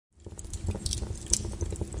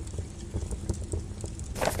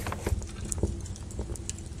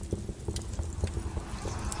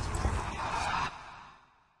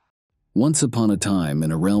Once upon a time,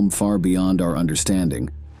 in a realm far beyond our understanding,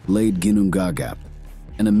 laid Ginnungagap,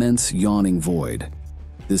 an immense yawning void.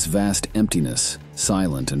 This vast emptiness,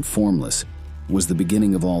 silent and formless, was the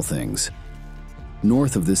beginning of all things.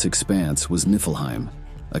 North of this expanse was Niflheim,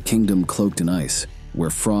 a kingdom cloaked in ice,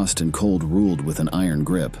 where frost and cold ruled with an iron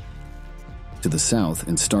grip. To the south,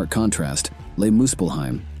 in stark contrast, lay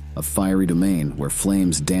Muspelheim, a fiery domain where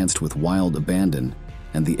flames danced with wild abandon,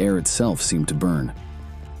 and the air itself seemed to burn.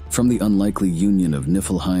 From the unlikely union of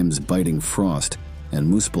Niflheim's biting frost and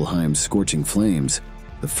Muspelheim's scorching flames,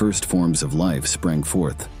 the first forms of life sprang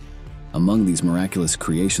forth. Among these miraculous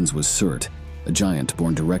creations was Surt, a giant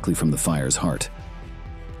born directly from the fire's heart.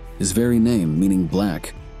 His very name, meaning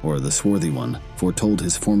black, or the swarthy one, foretold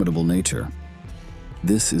his formidable nature.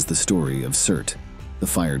 This is the story of Surt, the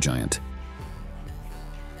fire giant.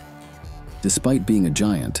 Despite being a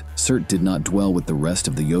giant, Surt did not dwell with the rest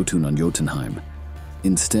of the Jotun on Jotunheim.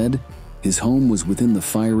 Instead, his home was within the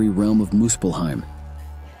fiery realm of Muspelheim.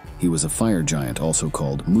 He was a fire giant also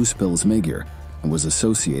called Muspelsmegir and was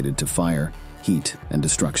associated to fire, heat, and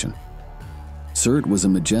destruction. Surt was a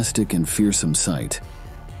majestic and fearsome sight.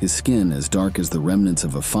 His skin, as dark as the remnants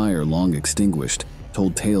of a fire long extinguished,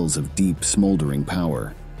 told tales of deep, smoldering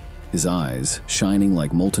power. His eyes, shining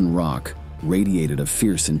like molten rock, radiated a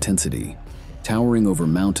fierce intensity. Towering over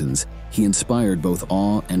mountains, he inspired both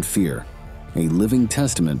awe and fear, a living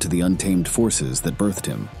testament to the untamed forces that birthed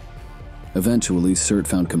him. Eventually, Surt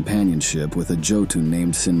found companionship with a Jotun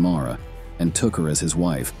named Sinmara and took her as his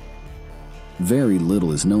wife. Very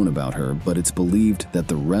little is known about her, but it's believed that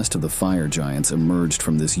the rest of the fire giants emerged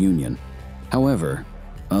from this union. However,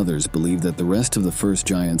 others believe that the rest of the first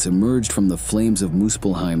giants emerged from the flames of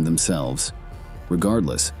Muspelheim themselves.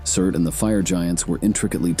 Regardless, Surt and the fire giants were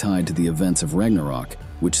intricately tied to the events of Ragnarok,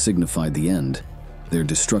 which signified the end. Their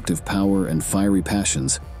destructive power and fiery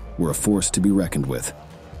passions were a force to be reckoned with.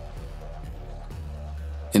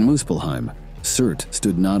 In Muspelheim, Surt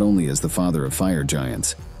stood not only as the father of fire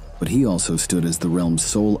giants, but he also stood as the realm's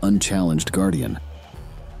sole unchallenged guardian.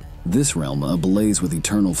 This realm, ablaze with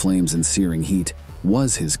eternal flames and searing heat,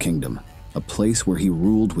 was his kingdom, a place where he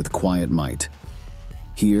ruled with quiet might.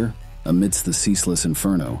 Here, amidst the ceaseless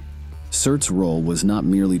inferno, Surt's role was not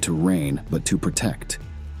merely to reign, but to protect,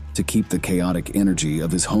 to keep the chaotic energy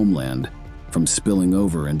of his homeland from spilling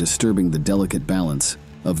over and disturbing the delicate balance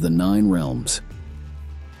of the 9 realms.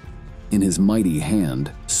 In his mighty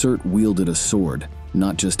hand, Surt wielded a sword,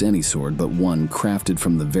 not just any sword, but one crafted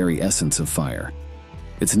from the very essence of fire.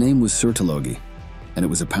 Its name was Surtologi, and it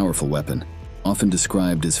was a powerful weapon, often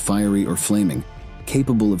described as fiery or flaming,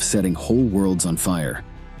 capable of setting whole worlds on fire.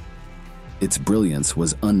 Its brilliance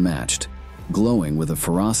was unmatched, glowing with a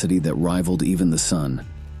ferocity that rivaled even the sun.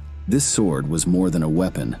 This sword was more than a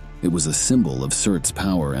weapon, it was a symbol of Surt's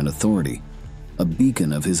power and authority, a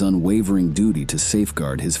beacon of his unwavering duty to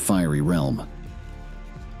safeguard his fiery realm.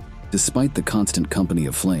 Despite the constant company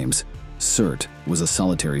of flames, Surt was a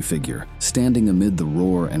solitary figure, standing amid the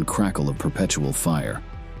roar and crackle of perpetual fire.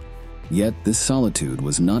 Yet this solitude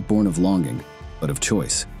was not born of longing, but of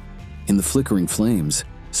choice. In the flickering flames,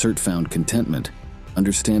 Surt found contentment,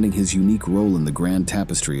 understanding his unique role in the grand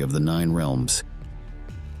tapestry of the 9 realms.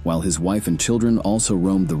 While his wife and children also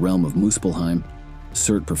roamed the realm of Muspelheim,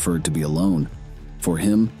 Surt preferred to be alone. For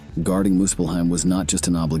him, guarding Muspelheim was not just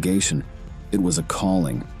an obligation, it was a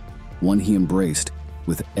calling, one he embraced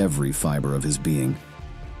with every fiber of his being.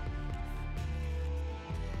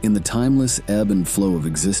 In the timeless ebb and flow of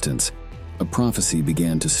existence, a prophecy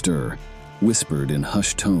began to stir, whispered in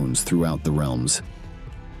hushed tones throughout the realms.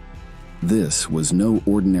 This was no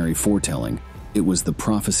ordinary foretelling, it was the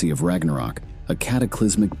prophecy of Ragnarok, a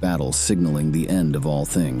cataclysmic battle signaling the end of all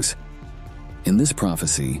things. In this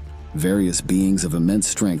prophecy, various beings of immense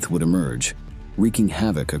strength would emerge, wreaking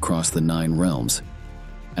havoc across the 9 realms.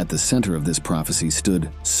 At the center of this prophecy stood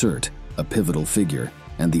Surt, a pivotal figure,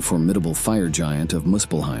 and the formidable fire giant of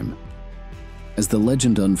Muspelheim. As the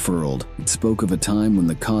legend unfurled, it spoke of a time when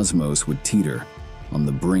the cosmos would teeter on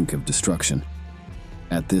the brink of destruction.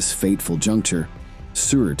 At this fateful juncture,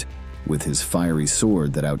 Surt, with his fiery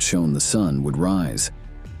sword that outshone the sun, would rise.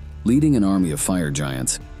 Leading an army of fire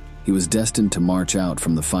giants, he was destined to march out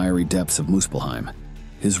from the fiery depths of Muspelheim.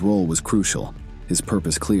 His role was crucial, his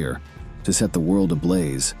purpose clear: to set the world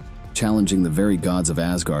ablaze, challenging the very gods of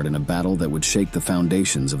Asgard in a battle that would shake the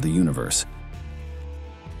foundations of the universe.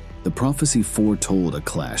 The prophecy foretold a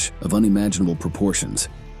clash of unimaginable proportions,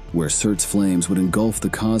 where Surt's flames would engulf the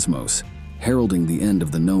cosmos, heralding the end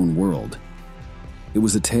of the known world. It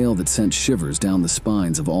was a tale that sent shivers down the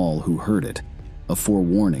spines of all who heard it, a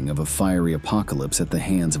forewarning of a fiery apocalypse at the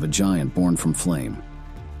hands of a giant born from flame.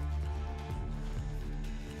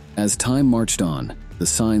 As time marched on, the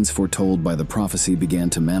signs foretold by the prophecy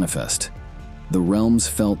began to manifest. The realms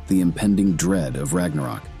felt the impending dread of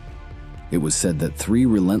Ragnarok. It was said that 3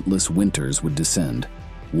 relentless winters would descend,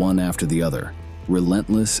 one after the other,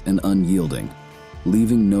 relentless and unyielding,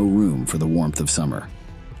 leaving no room for the warmth of summer.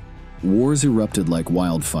 Wars erupted like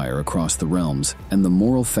wildfire across the realms, and the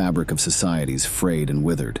moral fabric of societies frayed and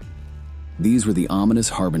withered. These were the ominous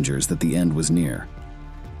harbingers that the end was near.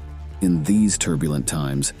 In these turbulent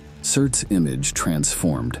times, Surt's image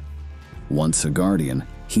transformed. Once a guardian,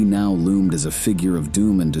 he now loomed as a figure of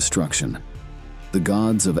doom and destruction. The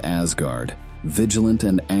gods of Asgard, vigilant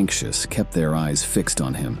and anxious, kept their eyes fixed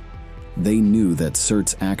on him. They knew that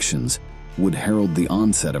Surt's actions would herald the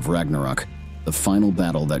onset of Ragnarok, the final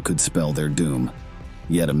battle that could spell their doom.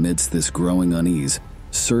 Yet amidst this growing unease,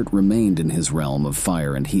 Surt remained in his realm of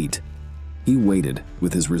fire and heat. He waited,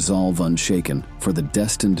 with his resolve unshaken, for the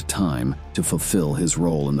destined time to fulfill his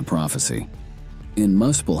role in the prophecy. In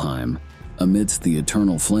Muspelheim, amidst the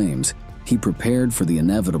eternal flames, he prepared for the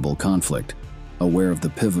inevitable conflict, aware of the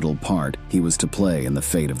pivotal part he was to play in the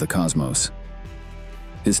fate of the cosmos.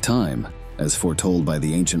 His time, as foretold by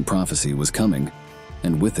the ancient prophecy, was coming,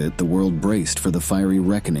 and with it the world braced for the fiery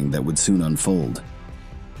reckoning that would soon unfold.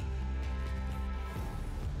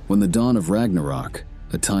 When the dawn of Ragnarok,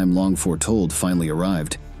 a time long foretold, finally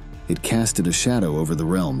arrived, it casted a shadow over the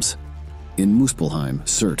realms. In Muspelheim,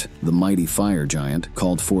 Surt, the mighty fire giant,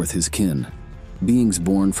 called forth his kin, beings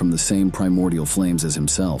born from the same primordial flames as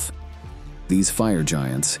himself. These fire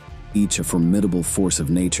giants, each a formidable force of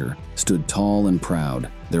nature, stood tall and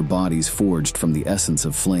proud, their bodies forged from the essence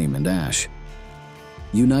of flame and ash.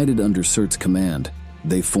 United under Surt's command,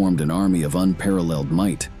 they formed an army of unparalleled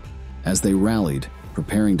might. As they rallied,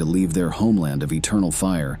 preparing to leave their homeland of eternal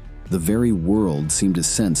fire, the very world seemed to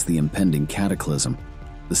sense the impending cataclysm.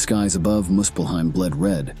 The skies above Muspelheim bled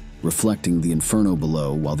red, reflecting the inferno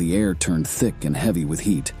below, while the air turned thick and heavy with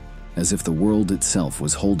heat, as if the world itself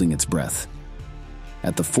was holding its breath.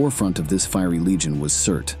 At the forefront of this fiery legion was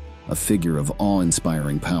Surt, a figure of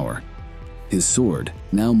awe-inspiring power. His sword,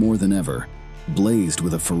 now more than ever, blazed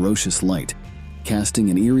with a ferocious light, casting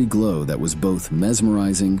an eerie glow that was both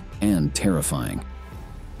mesmerizing and terrifying.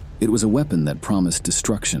 It was a weapon that promised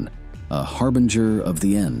destruction, a harbinger of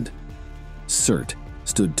the end. Surt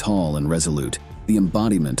stood tall and resolute, the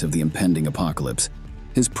embodiment of the impending apocalypse.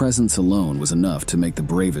 His presence alone was enough to make the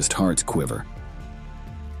bravest hearts quiver.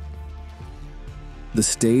 The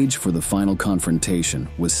stage for the final confrontation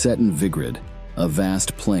was set in Vigrid, a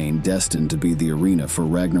vast plain destined to be the arena for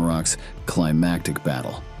Ragnarok's climactic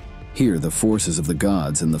battle. Here, the forces of the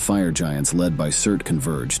gods and the fire giants led by Surt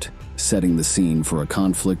converged, setting the scene for a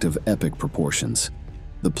conflict of epic proportions.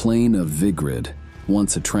 The plain of Vigrid,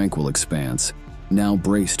 once a tranquil expanse, now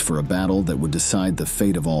braced for a battle that would decide the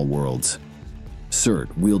fate of all worlds.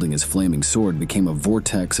 Surt, wielding his flaming sword, became a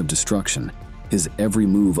vortex of destruction. His every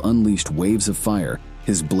move unleashed waves of fire,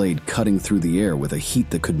 his blade cutting through the air with a heat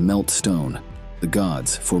that could melt stone. The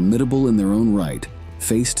gods, formidable in their own right,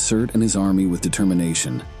 faced Surt and his army with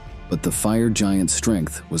determination, but the fire giant's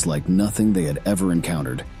strength was like nothing they had ever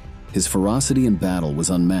encountered. His ferocity in battle was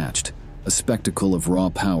unmatched, a spectacle of raw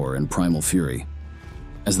power and primal fury.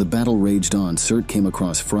 As the battle raged on, Surt came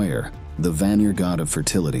across Freyr, the Vanir god of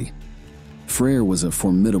fertility. Freyr was a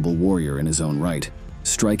formidable warrior in his own right,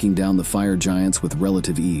 striking down the fire giants with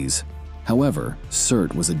relative ease. However,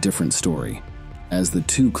 Surt was a different story. As the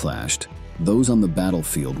two clashed, those on the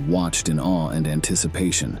battlefield watched in awe and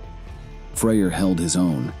anticipation. Freyr held his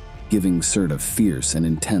own, giving Surt a fierce and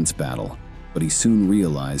intense battle, but he soon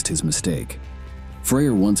realized his mistake.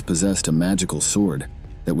 Freyr once possessed a magical sword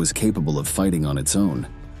that was capable of fighting on its own.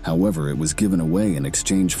 However, it was given away in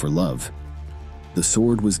exchange for love. The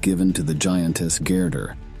sword was given to the giantess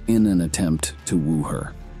Gerdr in an attempt to woo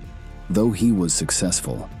her. Though he was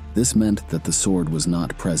successful, this meant that the sword was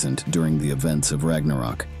not present during the events of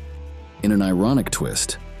Ragnarok. In an ironic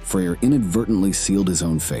twist, Freyr inadvertently sealed his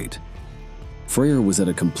own fate. Freyr was at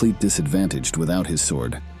a complete disadvantage without his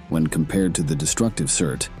sword when compared to the destructive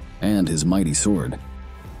Surt and his mighty sword.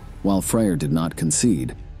 While Freyr did not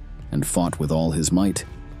concede and fought with all his might,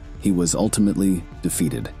 he was ultimately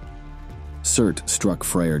defeated. Surt struck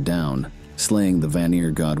Freyr down, slaying the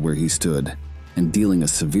Vanir god where he stood, and dealing a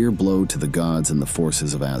severe blow to the gods and the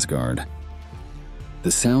forces of Asgard.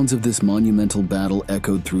 The sounds of this monumental battle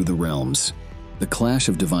echoed through the realms. The clash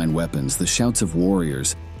of divine weapons, the shouts of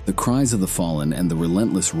warriors, the cries of the fallen, and the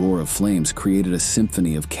relentless roar of flames created a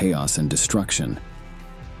symphony of chaos and destruction.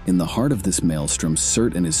 In the heart of this maelstrom,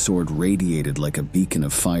 Surt and his sword radiated like a beacon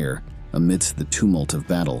of fire amidst the tumult of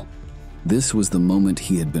battle. This was the moment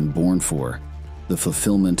he had been born for, the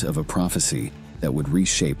fulfillment of a prophecy that would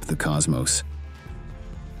reshape the cosmos.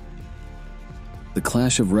 The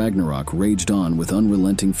clash of Ragnarok raged on with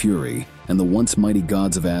unrelenting fury, and the once mighty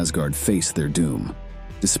gods of Asgard faced their doom.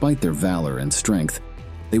 Despite their valor and strength,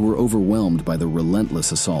 they were overwhelmed by the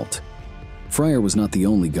relentless assault. Freyr was not the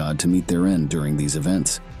only god to meet their end during these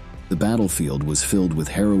events. The battlefield was filled with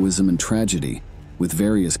heroism and tragedy, with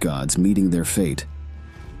various gods meeting their fate.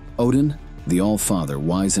 Odin, the All-Father,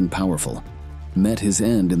 wise and powerful, met his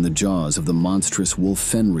end in the jaws of the monstrous wolf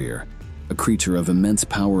Fenrir, a creature of immense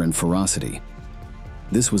power and ferocity.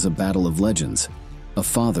 This was a battle of legends, a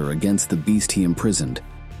father against the beast he imprisoned,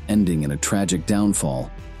 ending in a tragic downfall,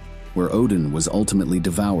 where Odin was ultimately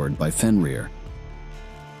devoured by Fenrir.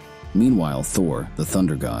 Meanwhile, Thor, the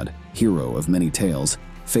thunder god, hero of many tales,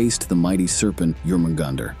 faced the mighty serpent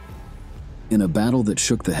Jormungandr. In a battle that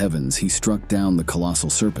shook the heavens, he struck down the colossal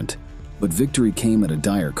serpent, but victory came at a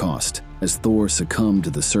dire cost, as Thor succumbed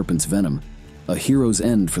to the serpent's venom, a hero's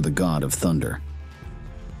end for the god of thunder.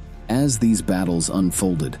 As these battles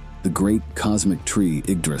unfolded, the great cosmic tree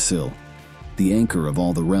Yggdrasil, the anchor of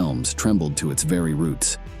all the realms, trembled to its very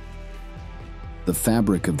roots. The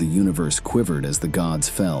fabric of the universe quivered as the gods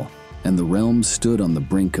fell, and the realms stood on the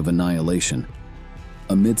brink of annihilation.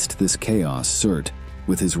 Amidst this chaos, Surt,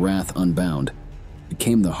 with his wrath unbound,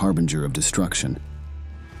 became the harbinger of destruction.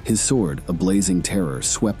 His sword, a blazing terror,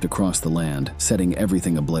 swept across the land, setting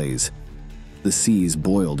everything ablaze. The seas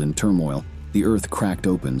boiled in turmoil, the earth cracked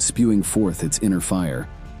open, spewing forth its inner fire,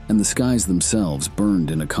 and the skies themselves burned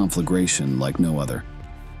in a conflagration like no other.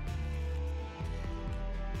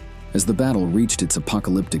 As the battle reached its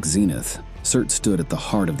apocalyptic zenith, Surt stood at the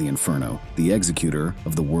heart of the inferno, the executor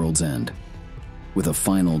of the world's end. With a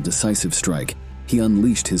final, decisive strike, he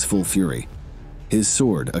unleashed his full fury. His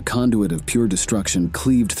sword, a conduit of pure destruction,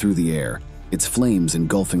 cleaved through the air, its flames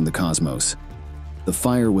engulfing the cosmos. The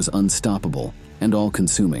fire was unstoppable and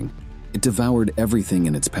all-consuming. It devoured everything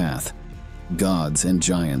in its path. Gods and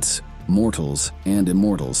giants, mortals and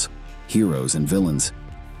immortals, heroes and villains.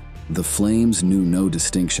 The flames knew no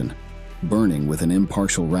distinction, burning with an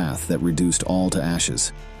impartial wrath that reduced all to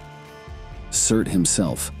ashes. Surt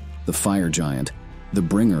himself, the fire giant, the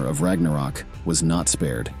bringer of Ragnarok, was not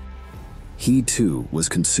spared. He too was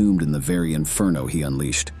consumed in the very inferno he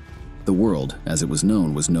unleashed. The world, as it was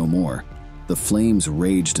known, was no more. The flames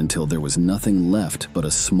raged until there was nothing left but a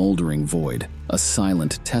smoldering void, a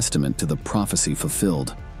silent testament to the prophecy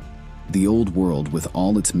fulfilled. The old world, with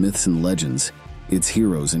all its myths and legends, its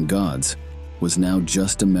heroes and gods, was now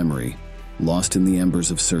just a memory, lost in the embers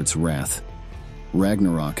of Surt's wrath.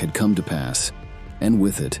 Ragnarok had come to pass, and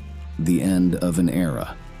with it, the end of an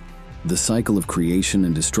era. The cycle of creation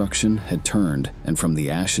and destruction had turned, and from the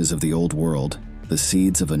ashes of the old world, the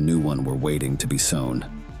seeds of a new one were waiting to be sown.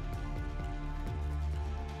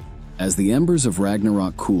 As the embers of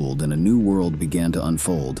Ragnarok cooled and a new world began to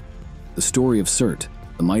unfold, the story of Surt,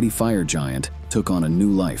 the mighty fire giant, took on a new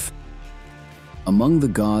life. Among the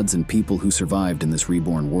gods and people who survived in this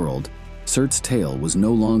reborn world, Surt's tale was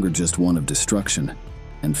no longer just one of destruction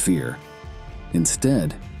and fear.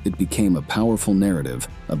 Instead, it became a powerful narrative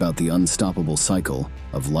about the unstoppable cycle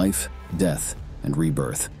of life, death, and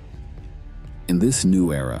rebirth. In this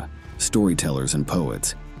new era, storytellers and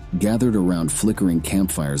poets gathered around flickering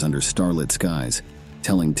campfires under starlit skies,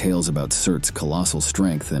 telling tales about Surt's colossal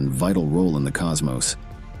strength and vital role in the cosmos.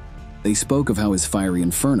 They spoke of how his fiery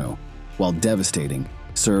inferno, while devastating,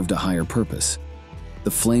 served a higher purpose.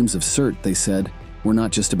 The flames of Surt, they said, were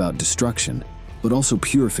not just about destruction, but also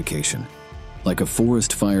purification. Like a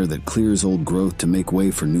forest fire that clears old growth to make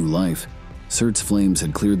way for new life, Surt's flames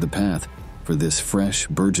had cleared the path for this fresh,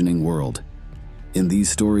 burgeoning world. In these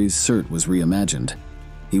stories, Surt was reimagined.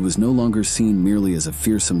 He was no longer seen merely as a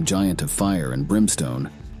fearsome giant of fire and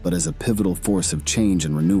brimstone, but as a pivotal force of change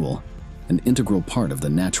and renewal, an integral part of the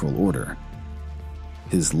natural order.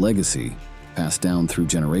 His legacy, passed down through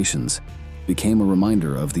generations, became a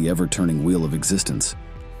reminder of the ever-turning wheel of existence,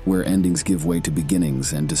 where endings give way to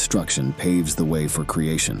beginnings and destruction paves the way for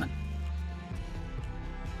creation.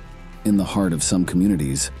 In the heart of some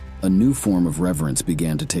communities, a new form of reverence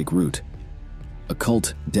began to take root. A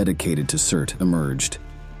cult dedicated to Surt emerged,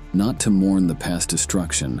 not to mourn the past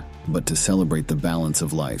destruction, but to celebrate the balance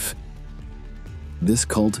of life. This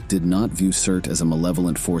cult did not view Surt as a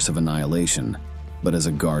malevolent force of annihilation, but as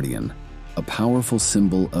a guardian, a powerful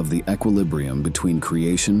symbol of the equilibrium between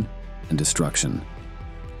creation and destruction.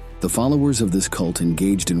 The followers of this cult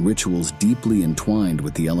engaged in rituals deeply entwined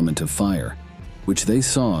with the element of fire, which they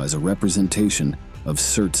saw as a representation of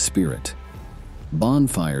Surt's spirit.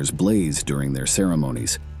 Bonfires blazed during their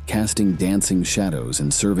ceremonies, casting dancing shadows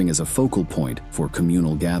and serving as a focal point for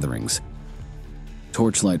communal gatherings.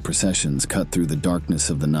 Torchlight processions cut through the darkness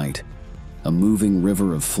of the night, a moving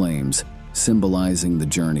river of flames symbolizing the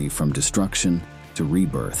journey from destruction to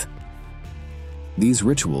rebirth. These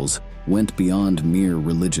rituals went beyond mere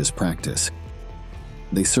religious practice.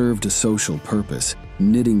 They served a social purpose,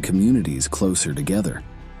 knitting communities closer together.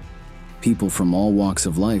 People from all walks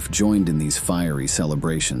of life joined in these fiery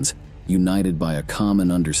celebrations, united by a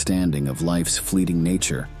common understanding of life's fleeting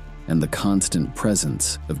nature and the constant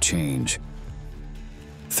presence of change.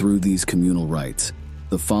 Through these communal rites,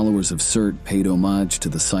 the followers of Surt paid homage to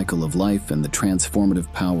the cycle of life and the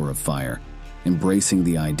transformative power of fire, embracing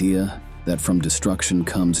the idea that from destruction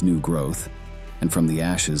comes new growth, and from the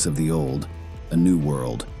ashes of the old, a new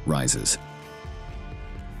world rises.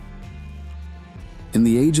 In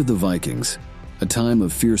the age of the Vikings, a time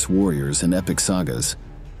of fierce warriors and epic sagas,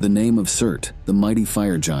 the name of Surt, the mighty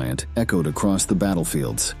fire giant, echoed across the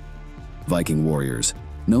battlefields. Viking warriors,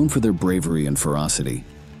 known for their bravery and ferocity,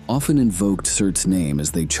 often invoked Surt's name as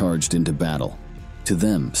they charged into battle. To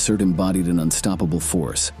them, Surt embodied an unstoppable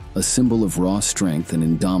force, a symbol of raw strength and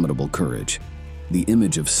indomitable courage. The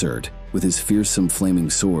image of Surt, with his fearsome flaming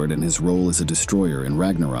sword and his role as a destroyer in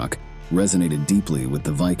Ragnarok, resonated deeply with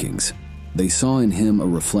the Vikings. They saw in him a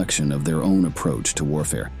reflection of their own approach to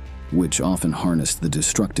warfare, which often harnessed the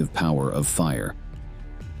destructive power of fire.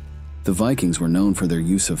 The Vikings were known for their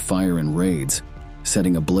use of fire in raids,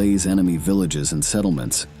 setting ablaze enemy villages and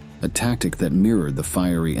settlements, a tactic that mirrored the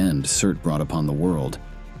fiery end Surt brought upon the world.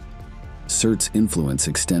 Surt's influence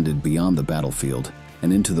extended beyond the battlefield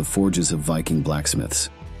and into the forges of Viking blacksmiths.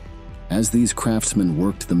 As these craftsmen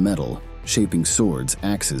worked the metal, shaping swords,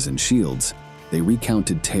 axes, and shields, they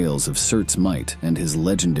recounted tales of Surt's might and his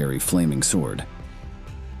legendary flaming sword.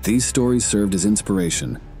 These stories served as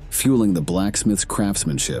inspiration, fueling the blacksmiths'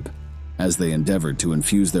 craftsmanship as they endeavored to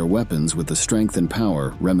infuse their weapons with the strength and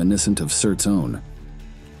power reminiscent of Surt's own.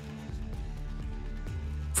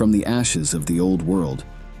 From the ashes of the old world,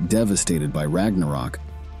 devastated by Ragnarok,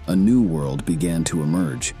 a new world began to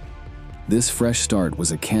emerge. This fresh start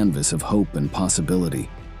was a canvas of hope and possibility,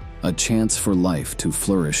 a chance for life to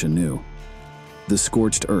flourish anew. The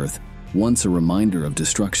scorched earth, once a reminder of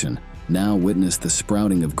destruction, now witnessed the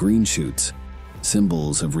sprouting of green shoots,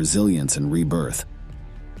 symbols of resilience and rebirth.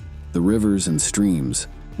 The rivers and streams,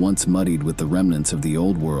 once muddied with the remnants of the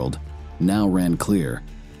old world, now ran clear,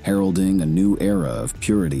 heralding a new era of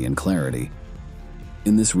purity and clarity.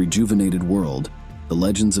 In this rejuvenated world, the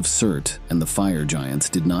legends of Surt and the fire giants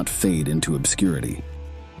did not fade into obscurity.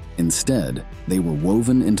 Instead, they were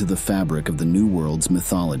woven into the fabric of the new world's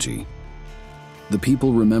mythology. The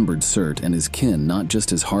people remembered Surt and his kin not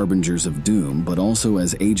just as harbingers of doom, but also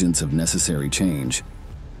as agents of necessary change.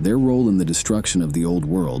 Their role in the destruction of the old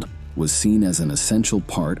world was seen as an essential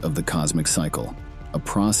part of the cosmic cycle, a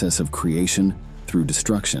process of creation through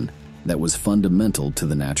destruction that was fundamental to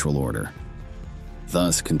the natural order.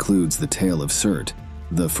 Thus concludes the tale of Surt,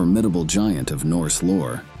 the formidable giant of Norse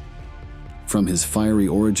lore. From his fiery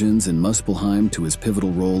origins in Muspelheim to his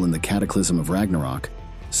pivotal role in the cataclysm of Ragnarok,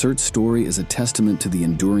 Surt's story is a testament to the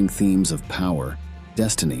enduring themes of power,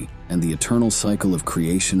 destiny, and the eternal cycle of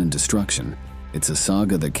creation and destruction. It's a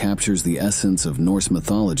saga that captures the essence of Norse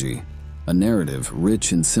mythology, a narrative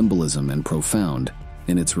rich in symbolism and profound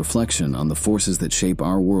in its reflection on the forces that shape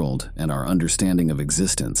our world and our understanding of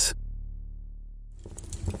existence.